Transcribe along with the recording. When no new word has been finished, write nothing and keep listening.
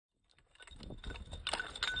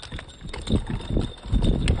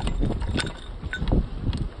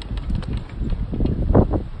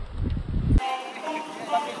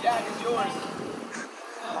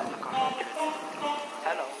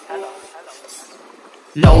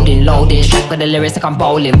Loading, loading, strike with the lyrics like I'm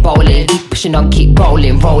bowling, bowling. Keep pushing on, keep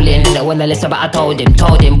rolling, rolling. And when I listen, but I told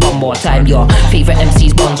him one more time. Your favorite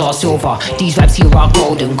MC's bronze or silver. These raps here are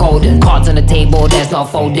golden, golden. Cards on the table, there's no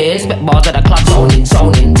folding. Spit bars at the club, zoning,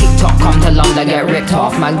 zoning. TikTok, come to London, get ripped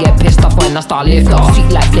off. Man, get pissed off when I start lift off.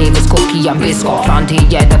 Sweet like flavors, cookie and biscuit. Found here,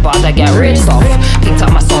 yeah, the bars I get rich off. Picked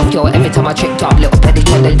up myself, yo, every time I tripped up. Little petty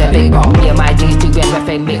trended the big rock. Me and my G's do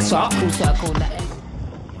everything mix up. Full circle, that is.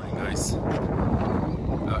 Nice.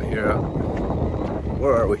 Here,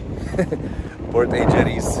 where are we? Port A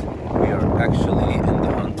Jetties. We are actually in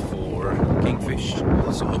the hunt for kingfish,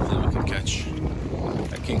 so hopefully we can catch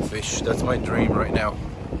a kingfish. That's my dream right now.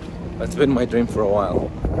 That's been my dream for a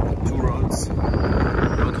while. 2 rods,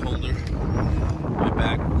 rod holder, my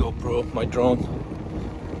bag, GoPro, my drone,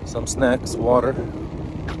 some snacks, water.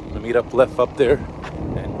 I'll meet up left up there,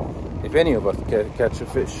 and if any of us can catch a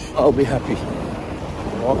fish, I'll be happy.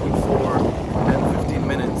 I'm walking for 10-15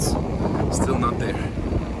 minutes, still not there.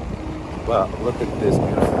 Wow, look at this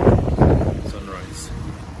beautiful sunrise.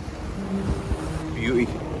 Beauty.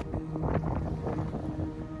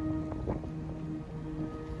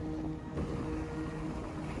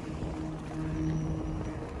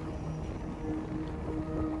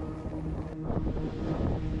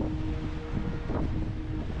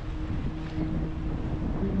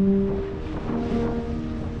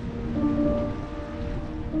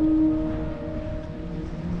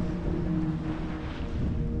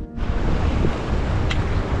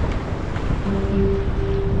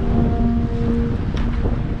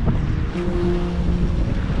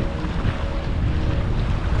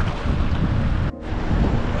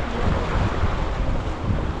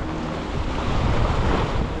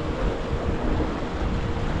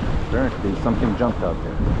 Apparently something jumped out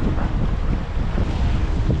there.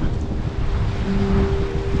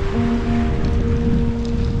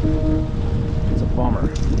 It's a bomber.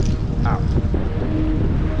 Ow.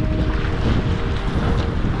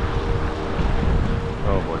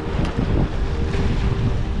 Oh boy.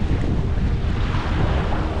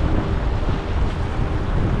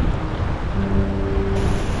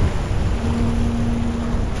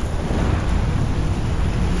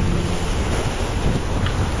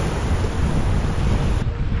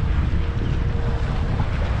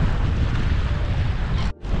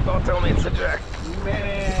 Don't tell me it's a jack.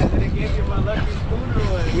 Man, did I give you my lucky spoon or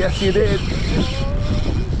what? Yes, you did.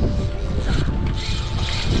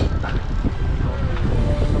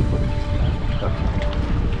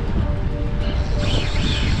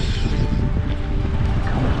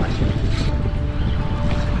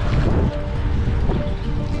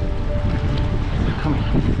 Come on.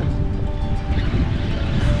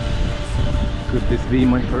 Could this be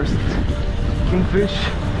my first kingfish?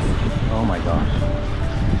 Oh my gosh.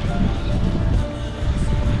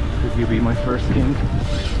 Could you be my first king?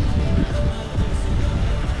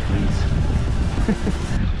 Please.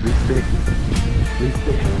 Please stay. Please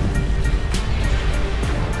stay.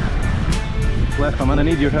 Clef, I'm gonna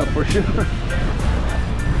need your help for sure.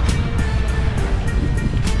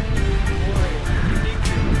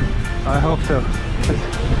 I hope so.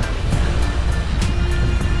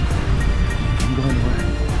 I'm going to work.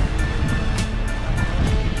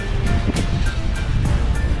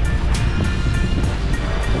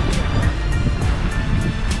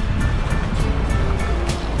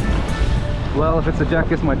 Well, if it's a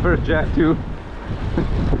jack, it's my first jack too.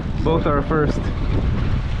 Both are first.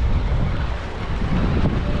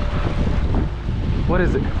 What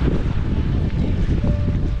is it?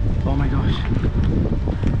 Oh my gosh.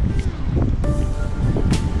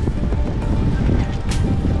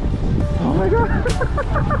 Oh my god.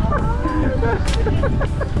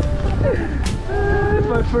 It's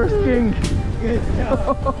my first king. Good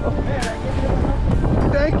job.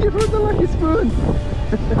 Thank you for the lucky spoon.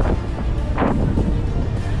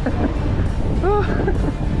 Oh,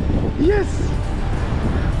 yes.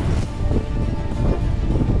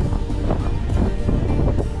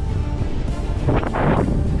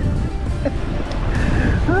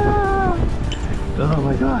 Oh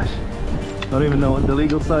my gosh. I don't even know what the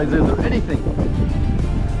legal size is or anything.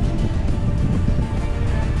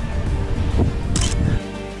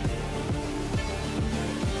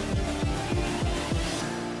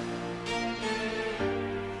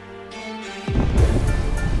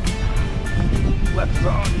 Left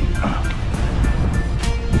on.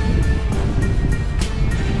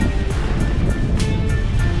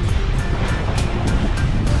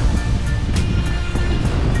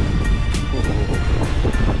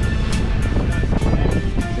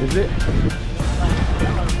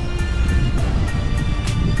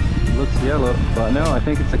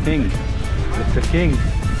 think it's a king. It's a king.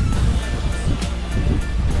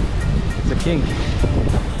 It's a king.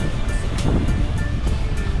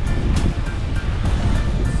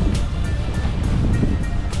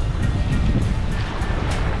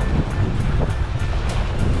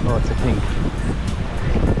 Oh, it's a king.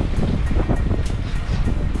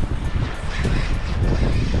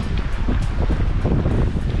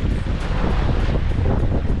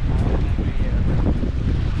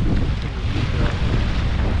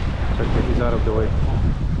 Check, he's out of the way.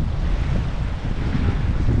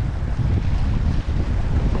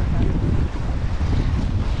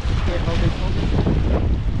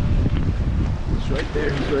 He's right there,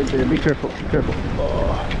 he's right there. Be careful, be careful.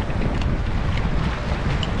 Oh.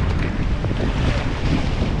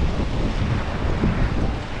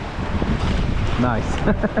 Nice.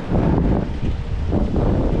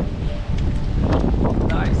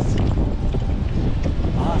 Nice.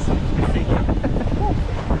 Awesome.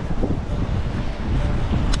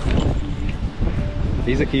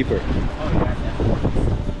 He's a keeper. Oh,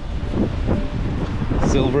 yeah.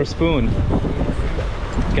 Silver spoon.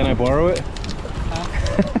 Can I borrow it?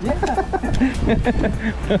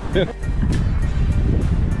 Yeah.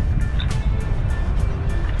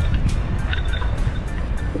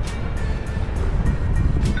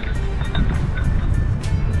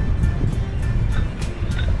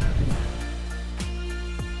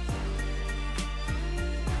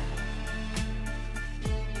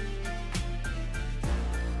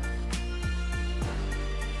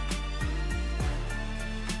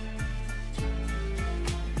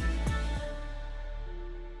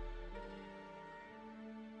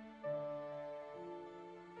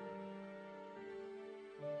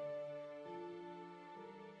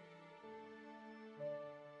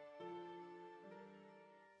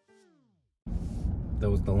 That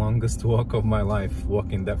was the longest walk of my life,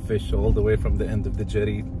 walking that fish all the way from the end of the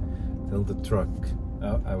jetty till the truck.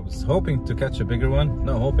 I was hoping to catch a bigger one.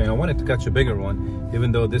 No, hoping. I wanted to catch a bigger one,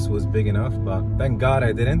 even though this was big enough, but thank God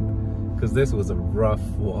I didn't, because this was a rough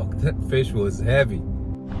walk. That fish was heavy.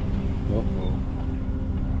 Uh-oh.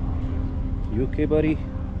 You okay, buddy?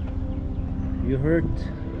 You hurt?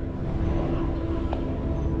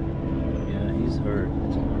 Yeah, he's hurt.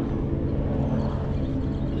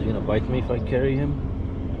 Is he gonna bite me if I carry him?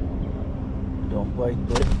 Don't bite,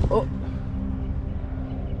 buddy. Oh!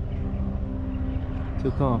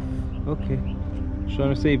 Took off. Okay.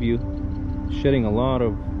 Trying to save you. Shedding a lot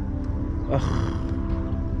of... Ugh.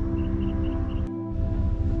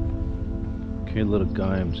 Okay, little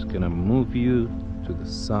guy, I'm just gonna move you to the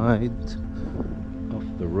side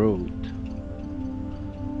of the road.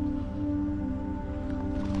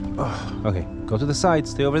 Oh, okay, go to the side,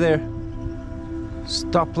 stay over there.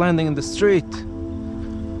 Stop landing in the street.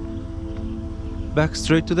 Back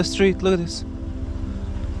straight to the street, look at this.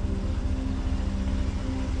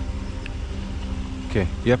 Okay,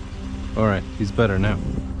 yep. Alright, he's better now.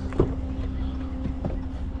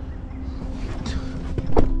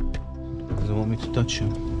 Doesn't want me to touch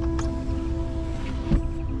him.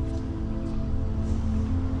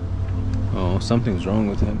 Oh, something's wrong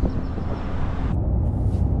with him.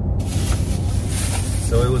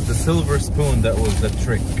 So it was the silver spoon that was the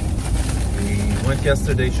trick. We went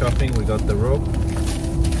yesterday shopping, we got the rope,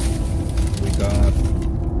 we got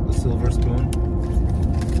the silver spoon.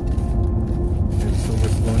 Here's a silver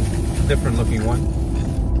spoon, different looking one.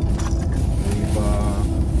 We've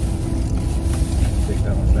take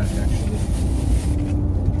that one back actually.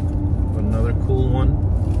 Another cool one.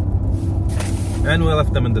 And we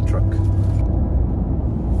left them in the truck.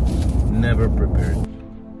 Never prepared.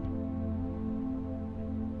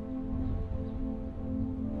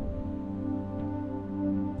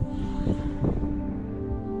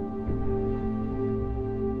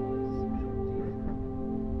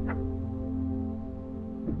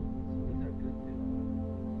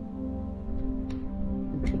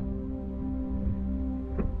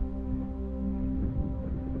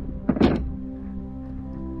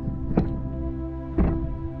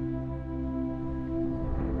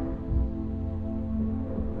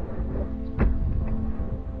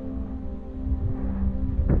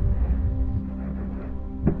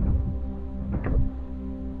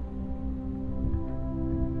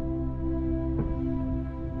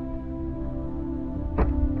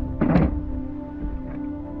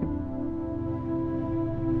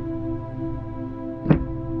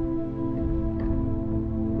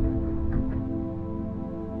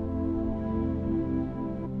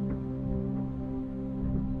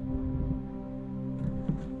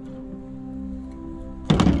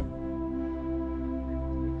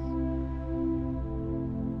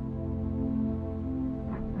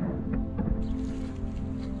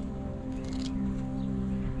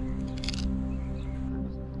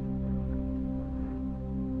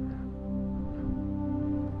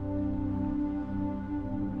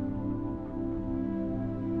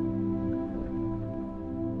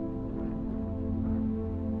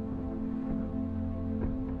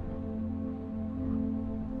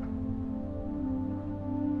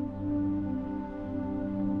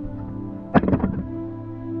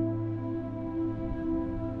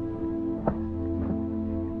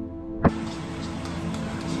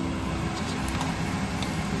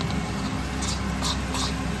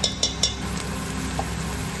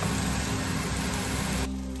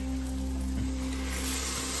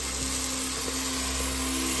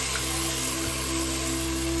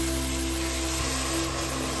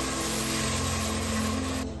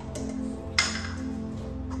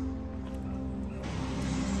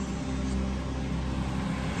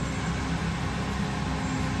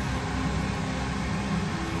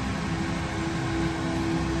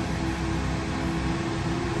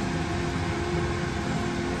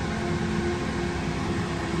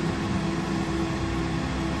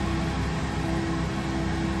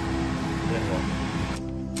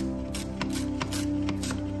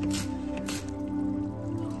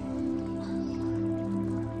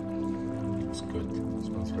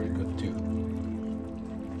 Smells very good too.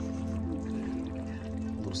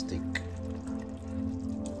 Little steak.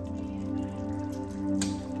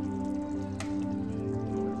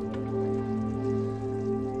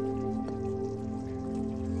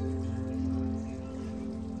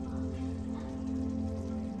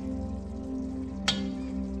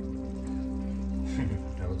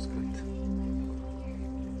 That looks good.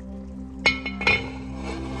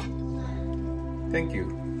 Thank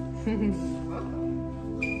you.